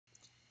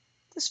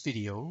This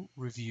video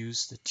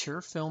reviews the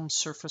tear film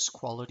surface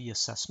quality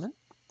assessment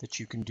that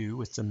you can do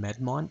with the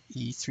Medmont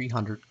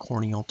E300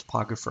 corneal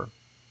topographer.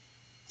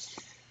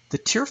 The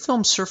tear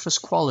film surface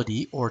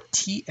quality, or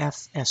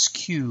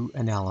TFSQ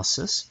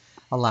analysis,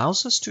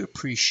 allows us to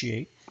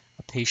appreciate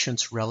a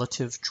patient's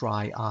relative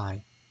dry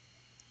eye.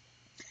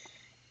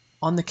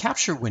 On the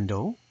capture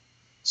window,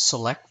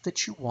 select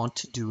that you want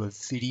to do a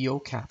video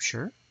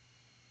capture.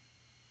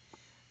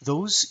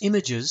 Those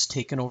images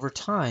taken over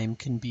time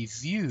can be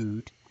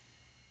viewed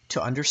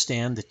to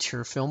understand the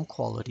tear film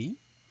quality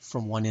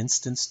from one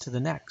instance to the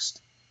next.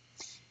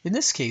 In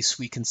this case,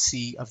 we can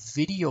see a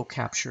video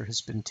capture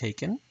has been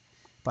taken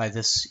by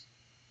this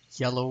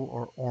yellow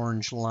or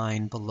orange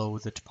line below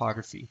the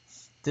topography.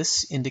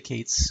 This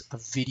indicates a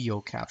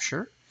video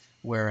capture,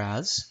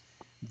 whereas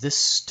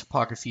this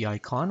topography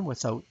icon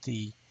without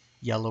the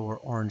yellow or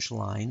orange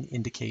line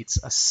indicates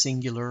a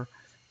singular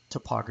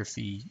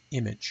topography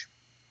image.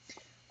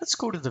 Let's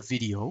go to the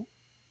video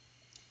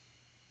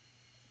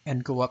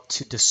and go up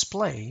to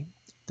display,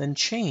 then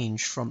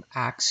change from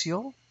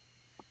axial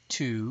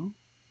to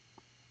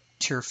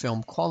tear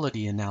film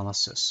quality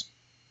analysis.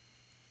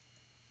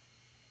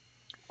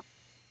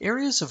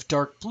 Areas of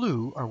dark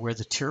blue are where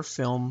the tear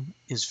film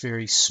is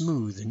very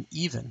smooth and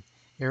even.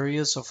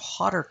 Areas of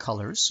hotter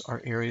colors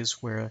are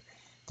areas where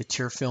the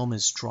tear film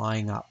is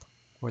drying up,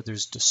 where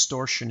there's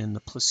distortion in the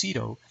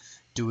placido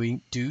due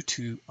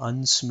to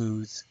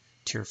unsmooth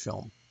tear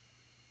film.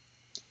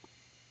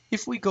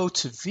 If we go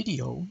to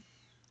video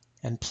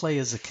and play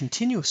as a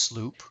continuous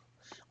loop,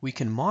 we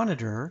can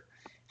monitor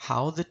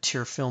how the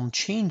tear film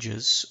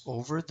changes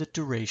over the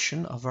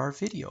duration of our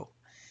video.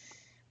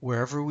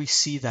 Wherever we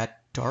see that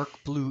dark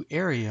blue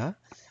area,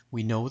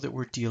 we know that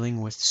we're dealing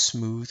with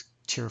smooth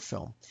tear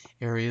film.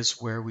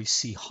 Areas where we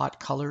see hot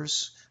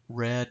colors,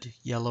 red,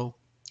 yellow,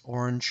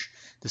 orange,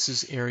 this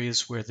is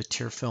areas where the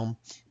tear film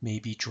may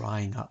be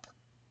drying up.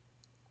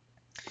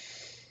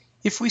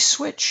 If we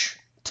switch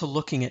to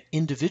looking at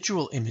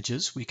individual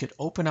images, we could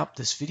open up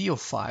this video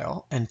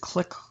file and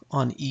click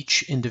on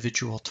each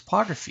individual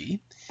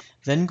topography,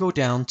 then go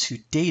down to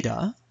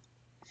Data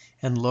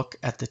and look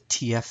at the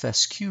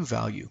TFSQ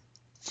value.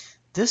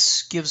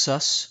 This gives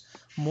us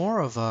more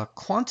of a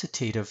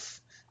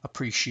quantitative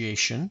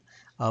appreciation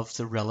of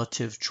the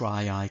relative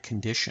dry eye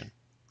condition.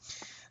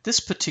 This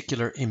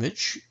particular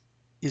image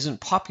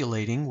isn't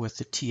populating with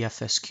the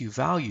TFSQ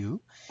value,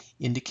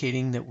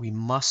 indicating that we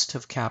must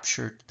have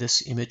captured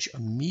this image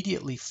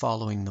immediately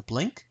following the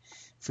blink.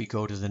 If we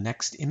go to the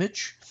next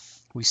image,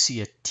 we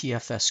see a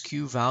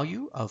TFSQ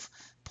value of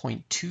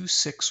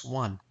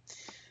 0.261.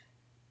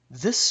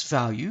 This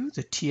value,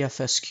 the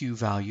TFSQ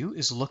value,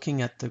 is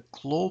looking at the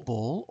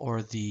global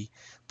or the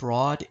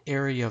broad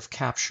area of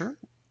capture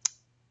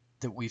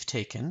that we've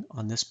taken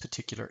on this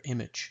particular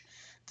image.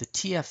 The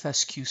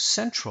TFSQ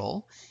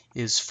central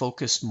is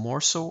focused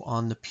more so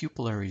on the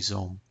pupillary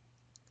zone.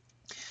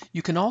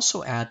 You can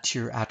also add to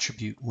your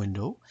attribute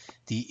window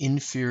the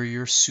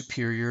inferior,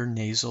 superior,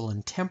 nasal,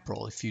 and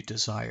temporal if you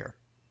desire.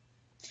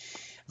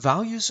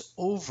 Values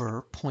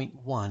over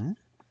 0.1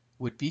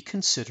 would be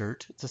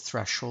considered the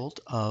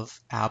threshold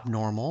of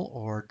abnormal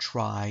or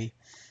dry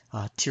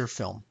tear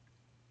film.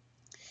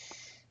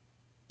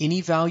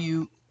 Any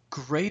value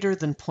greater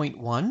than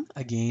 0.1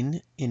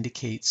 again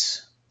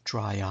indicates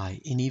dry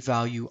eye. Any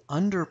value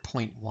under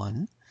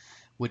 0.1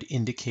 would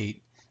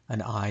indicate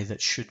an eye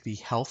that should be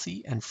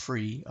healthy and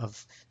free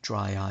of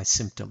dry eye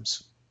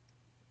symptoms.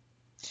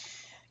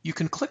 You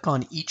can click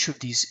on each of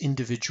these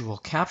individual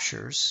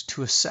captures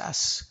to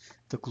assess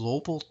the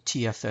global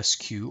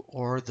TFSQ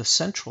or the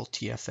central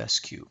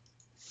TFSQ.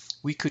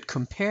 We could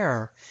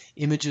compare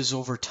images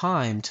over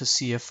time to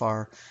see if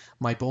our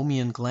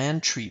meibomian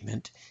gland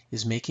treatment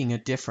is making a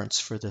difference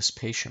for this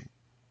patient.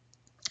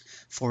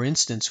 For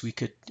instance, we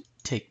could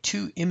take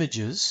two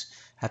images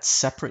at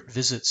separate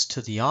visits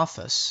to the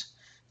office,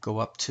 go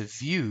up to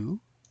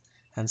View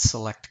and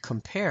select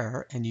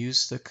Compare and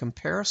use the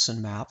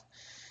comparison map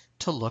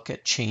to look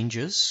at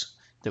changes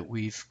that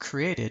we've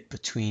created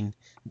between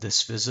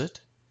this visit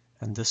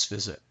and this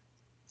visit.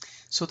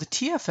 So the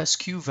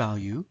TFSQ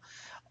value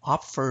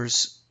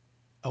offers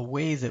a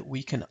way that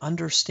we can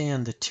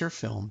understand the tear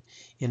film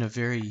in a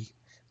very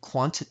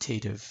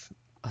quantitative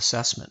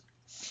assessment.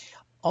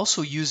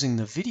 Also, using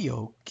the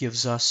video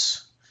gives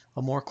us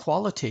a more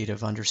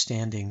qualitative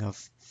understanding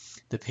of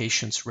the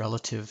patient's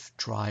relative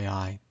dry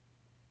eye.